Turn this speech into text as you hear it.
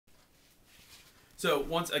So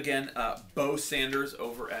once again, Bo Sanders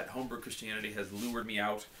over at Homebrew Christianity has lured me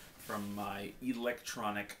out from my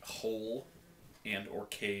electronic hole and or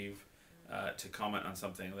cave to comment on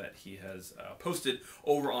something that he has posted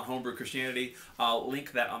over on Homebrew Christianity. I'll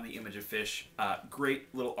link that on the Image of Fish.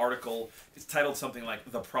 Great little article. It's titled something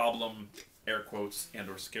like "The Problem," air quotes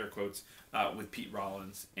and or scare quotes, with Pete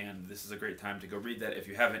Rollins. And this is a great time to go read that. If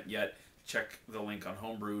you haven't yet, check the link on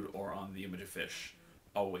Homebrewed or on the Image of Fish.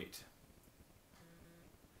 I'll wait.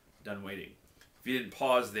 Done waiting. If you didn't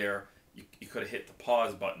pause there, you could have hit the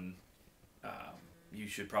pause button. You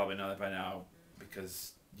should probably know that by now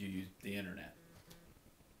because you use the internet.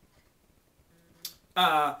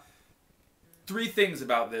 Three things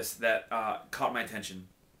about this that caught my attention.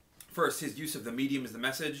 First, his use of the medium as the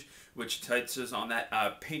message, which touches on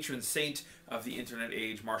that patron saint of the internet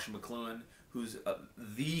age, Marshall McLuhan, who's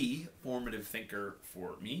the formative thinker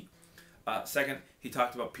for me. Second, he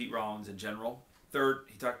talked about Pete Rollins in general. Third,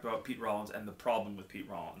 he talked about Pete Rollins and the problem with Pete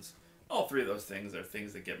Rollins. All three of those things are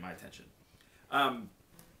things that get my attention.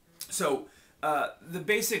 The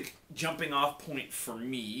basic jumping off point for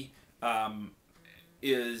me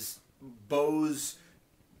is Bo's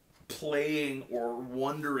playing or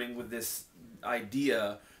wondering with this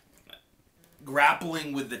idea,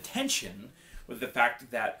 grappling with the tension with the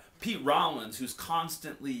fact that Pete Rollins, who's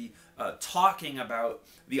constantly talking about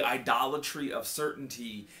the idolatry of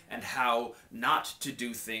certainty and how not to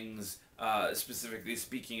do things, specifically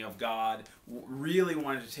speaking of God, really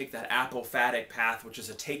wanted to take that apophatic path, which is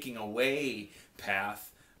a taking away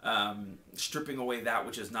path, stripping away that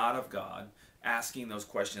which is not of God, asking those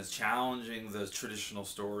questions, challenging those traditional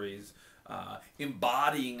stories,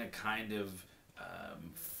 embodying a kind of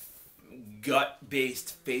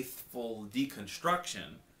gut-based, faithful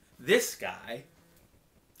deconstruction. This guy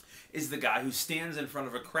is the guy who stands in front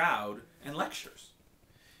of a crowd and lectures,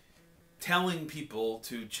 telling people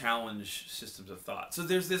to challenge systems of thought. So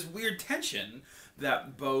there's this weird tension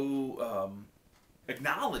that Bo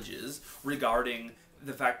acknowledges regarding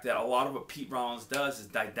the fact that a lot of what Pete Rollins does is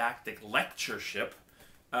didactic lectureship,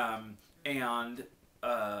 and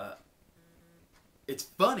it's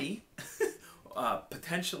funny,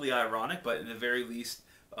 potentially ironic, but in the very least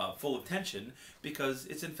full of tension, because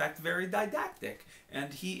it's in fact very didactic,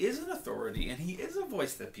 and he is an authority, and he is a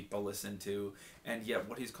voice that people listen to, and yet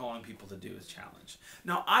what he's calling people to do is challenge.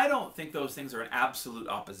 Now, I don't think those things are in absolute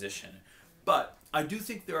opposition, but I do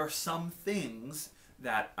think there are some things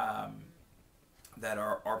that that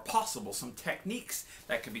are possible, some techniques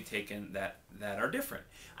that can be taken that are different.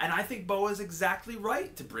 And I think Bo is exactly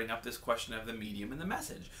right to bring up this question of the medium and the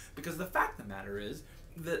message, because the fact of the matter is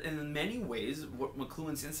that in many ways, what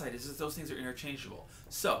McLuhan's insight is those things are interchangeable.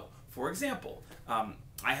 So, for example,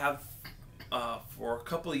 I have for a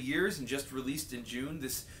couple of years and just released in June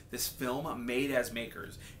this film, Made as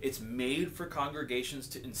Makers. It's made for congregations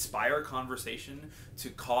to inspire conversation, to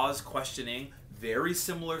cause questioning, very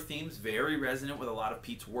similar themes, very resonant with a lot of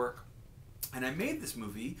Pete's work. And I made this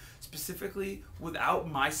movie specifically without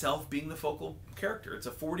myself being the focal character. It's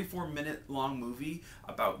a 44-minute long movie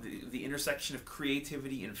about the intersection of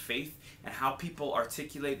creativity and faith and how people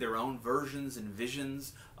articulate their own versions and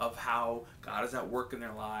visions of how God is at work in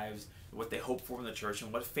their lives, what they hope for in the church,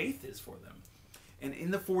 and what faith is for them. And in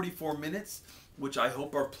the 44 minutes, which I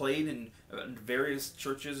hope are played in various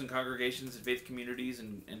churches and congregations and faith communities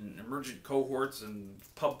and emergent cohorts and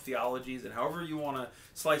pub theologies and however you want to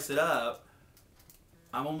slice it up,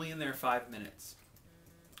 I'm only in there 5 minutes.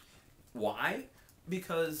 Why?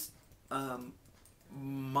 Because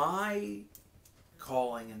my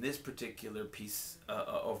calling in this particular piece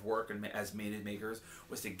of work and as Made Makers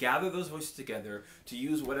was to gather those voices together, to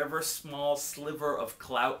use whatever small sliver of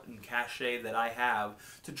clout and cachet that I have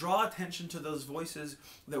to draw attention to those voices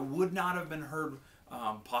that would not have been heard,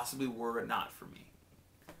 possibly were it not for me.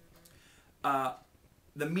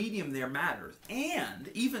 The medium there matters. And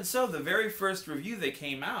even so, the very first review that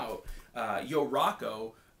came out, Yo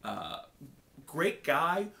Rocco, great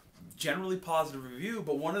guy, generally positive review,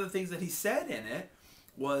 but one of the things that he said in it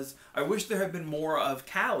was, I wish there had been more of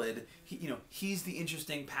Callid. He's the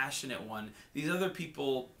interesting, passionate one. These other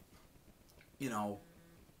people,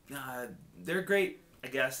 they're great, I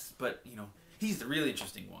guess, but, he's the really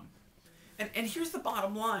interesting one. And here's the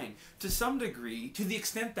bottom line. To some degree, to the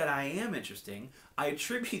extent that I am interesting, I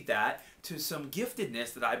attribute that to some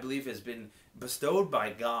giftedness that I believe has been bestowed by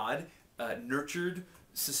God, nurtured,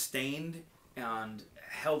 sustained, and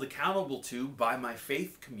held accountable to by my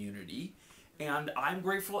faith community. And I'm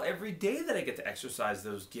grateful every day that I get to exercise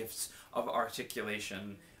those gifts of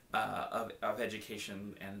articulation, of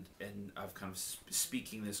education, and of kind of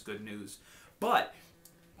speaking this good news. But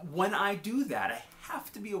when I do that, I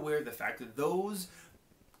have to be aware of the fact that those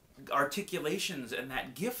articulations and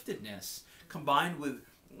that giftedness combined with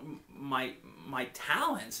my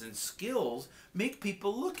talents and skills make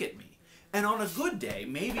people look at me. And on a good day,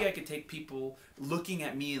 maybe I could take people looking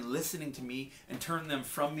at me and listening to me and turn them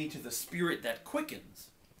from me to the spirit that quickens,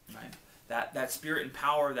 right? That spirit and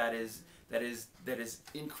power that is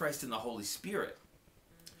in Christ and the Holy Spirit.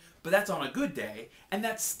 But that's on a good day, and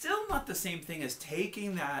that's still not the same thing as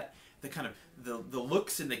taking the kind of the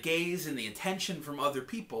looks and the gaze and the attention from other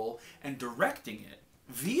people and directing it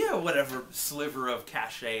via whatever sliver of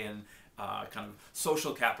cachet and kind of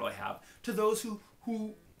social capital I have to those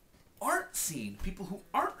who aren't seen, people who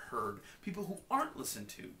aren't heard, people who aren't listened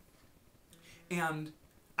to. And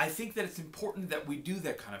I think that it's important that we do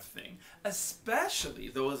that kind of thing, especially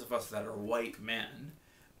those of us that are white men,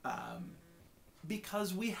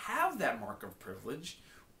 because we have that mark of privilege.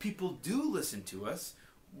 People do listen to us.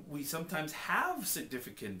 We sometimes have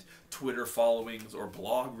significant Twitter followings or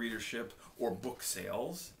blog readership or book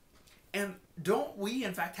sales. And don't we,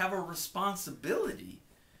 in fact, have a responsibility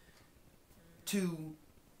to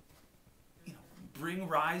bring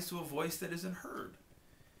rise to a voice that isn't heard?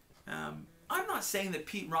 I'm not saying that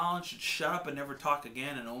Pete Rollins should shut up and never talk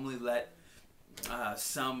again and only let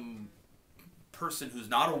some person who's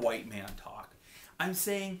not a white man talk. I'm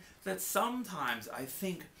saying that sometimes I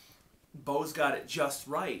think Bo's got it just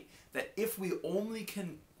right, that if we only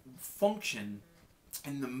can function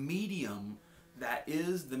in the medium that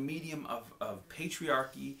is the medium of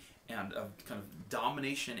patriarchy and of kind of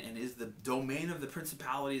domination and is the domain of the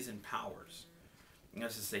principalities and powers,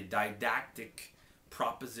 let's just say didactic,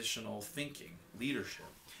 propositional thinking, leadership.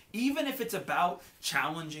 Even if it's about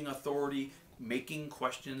challenging authority, making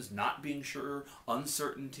questions, not being sure,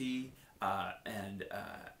 uncertainty, and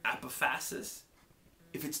apophasis,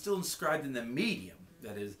 if it's still inscribed in the medium,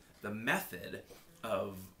 that is the method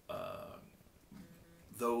of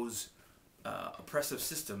those oppressive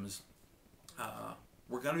systems,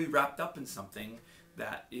 we're going to be wrapped up in something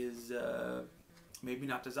that is maybe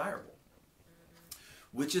not desirable.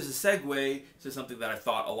 Which is a segue to something that I've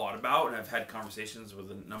thought a lot about and I've had conversations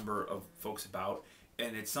with a number of folks about,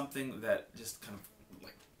 and it's something that just kind of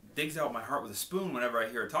like digs out my heart with a spoon whenever I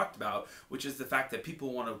hear it talked about, which is the fact that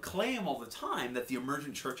people want to claim all the time that the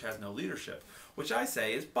emergent church has no leadership, which I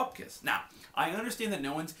say is bupkis. Now, I understand that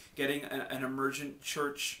no one's getting an emergent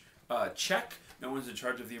church check, no one's in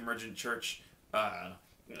charge of the emergent church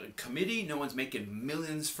committee, no one's making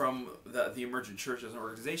millions from the emergent church as an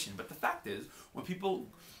organization, but the fact is, when people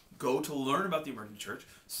go to learn about the emergent church,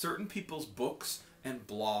 certain people's books and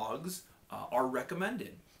blogs are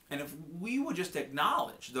recommended. And if we would just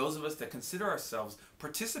acknowledge, those of us that consider ourselves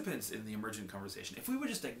participants in the emergent conversation, if we would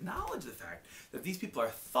just acknowledge the fact that these people are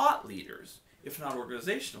thought leaders, if not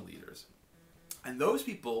organizational leaders, and those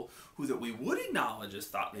people who that we would acknowledge as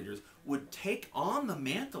thought leaders would take on the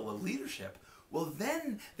mantle of leadership, well,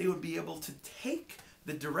 then they would be able to take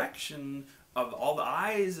the direction of all the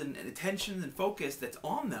eyes and attention and focus that's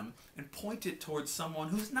on them and point it towards someone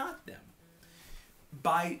who's not them.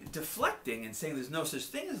 By deflecting and saying there's no such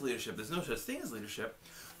thing as leadership, there's no such thing as leadership,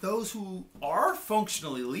 those who are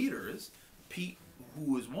functionally leaders, Pete,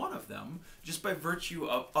 who is one of them, just by virtue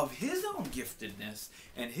of his own giftedness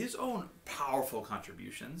and his own powerful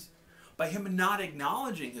contributions, by him not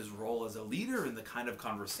acknowledging his role as a leader in the kind of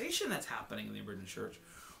conversation that's happening in the emergent church,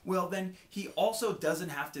 well, then he also doesn't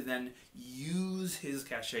have to then use his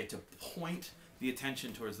cachet to point the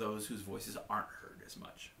attention towards those whose voices aren't heard as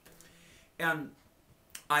much. And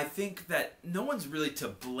I think that no one's really to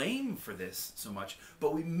blame for this so much,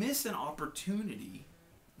 but we miss an opportunity,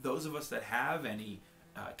 those of us that have any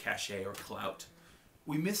cachet or clout,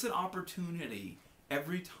 we miss an opportunity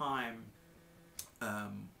every time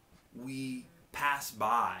we pass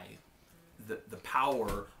by the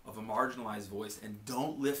power of a marginalized voice and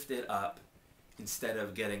don't lift it up instead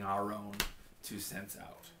of getting our own 2 cents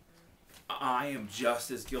out. I am just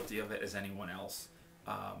as guilty of it as anyone else.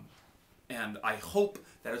 And I hope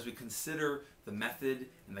that as we consider the method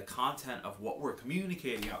and the content of what we're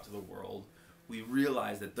communicating out to the world, we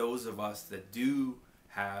realize that those of us that do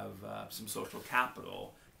have some social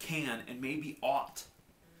capital can and maybe ought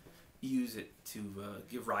use it to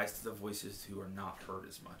give rise to the voices who are not heard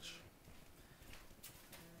as much.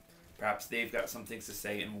 Perhaps they've got some things to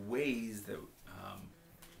say in ways that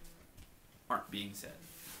aren't being said.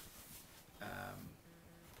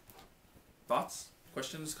 Thoughts,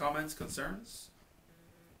 questions, comments, concerns?